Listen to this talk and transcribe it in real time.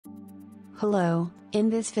Hello, in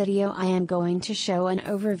this video I am going to show an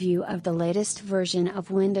overview of the latest version of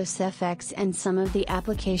Windowsfx and some of the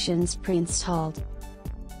applications pre-installed.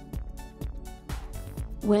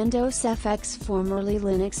 Windowsfx, formerly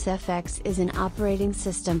Linuxfx, is an operating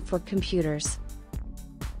system for computers.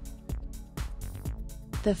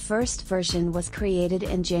 The first version was created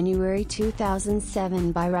in January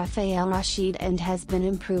 2007 by Rafael Rashid and has been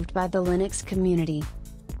improved by the Linux community.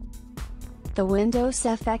 The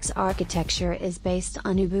Windowsfx architecture is based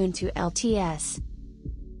on Ubuntu LTS.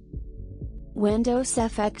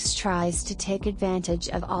 Windowsfx tries to take advantage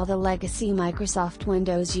of all the legacy Microsoft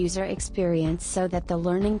Windows user experience so that the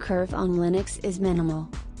learning curve on Linux is minimal.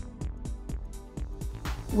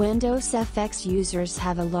 Windowsfx users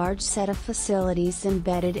have a large set of facilities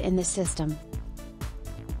embedded in the system.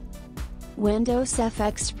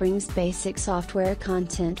 Windowsfx brings basic software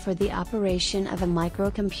content for the operation of a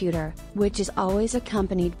microcomputer, which is always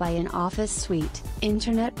accompanied by an office suite,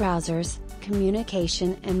 internet browsers,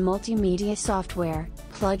 communication and multimedia software,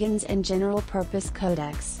 plugins and general-purpose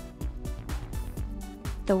codecs.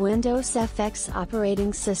 The Windowsfx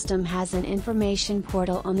operating system has an information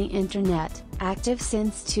portal on the Internet, active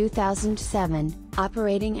since 2007,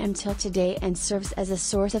 operating until today, and serves as a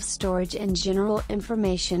source of storage and general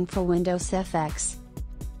information for Windowsfx.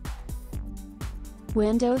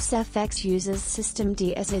 Windowsfx uses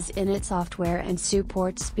systemd as its init software and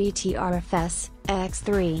supports Btrfs,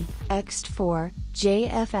 X3, X4,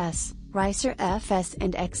 JFS, RiserFS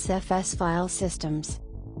and XFS file systems.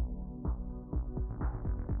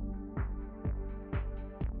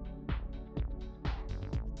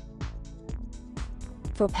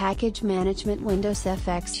 For package management,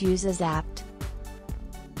 Windowsfx uses apt.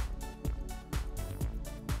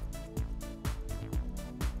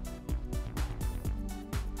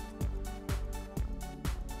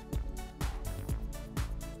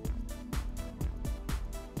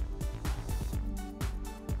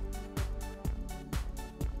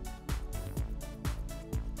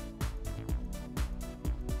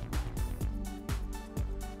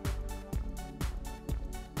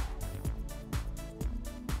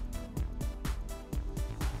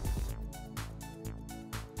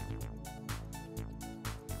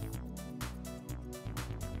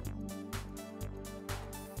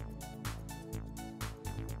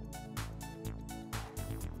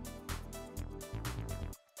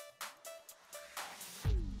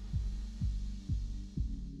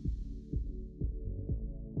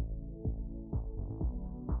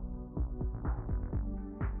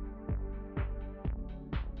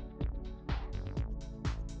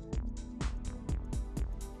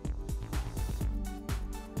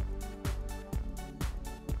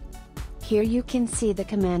 Here you can see the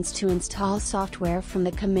commands to install software from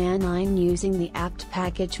the command line using the apt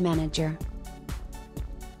package manager.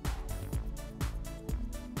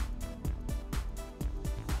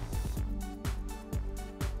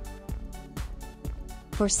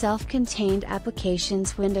 For self-contained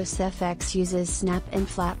applications, Windowsfx uses Snap and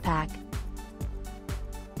Flatpak.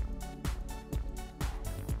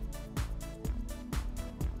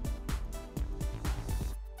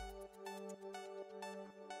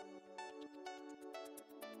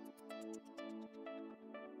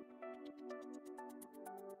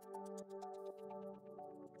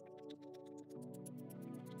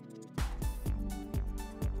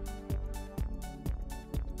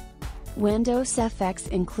 Windowsfx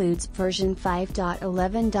includes version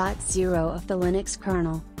 5.11.0 of the Linux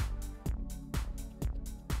kernel.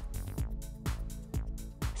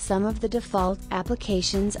 Some of the default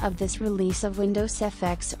applications of this release of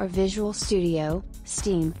Windowsfx are Visual Studio,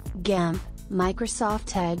 Steam, GAMP,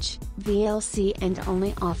 Microsoft Edge, VLC and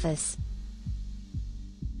only Office.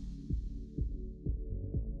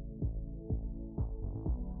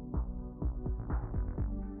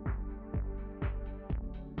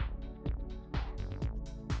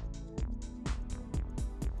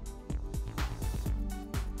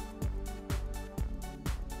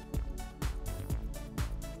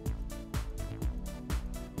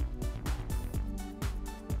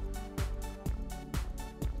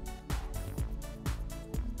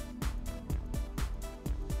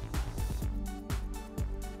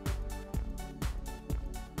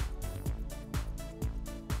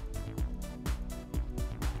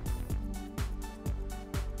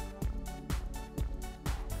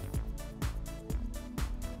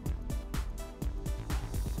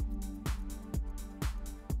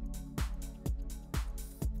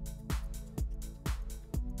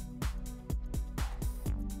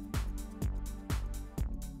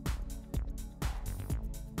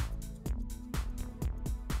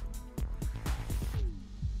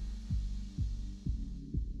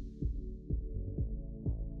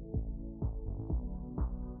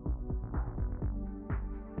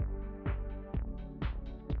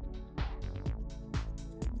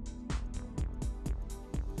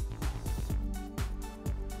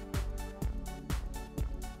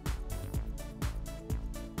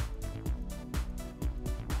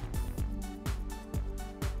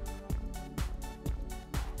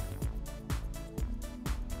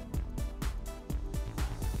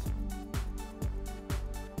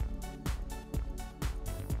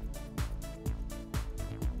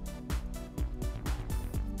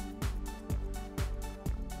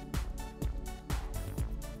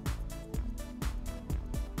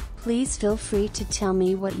 Please feel free to tell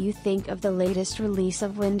me what you think of the latest release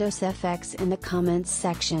of Windowsfx in the comments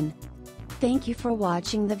section. Thank you for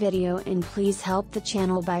watching the video, and please help the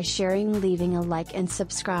channel by sharing, leaving a like and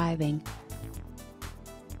subscribing.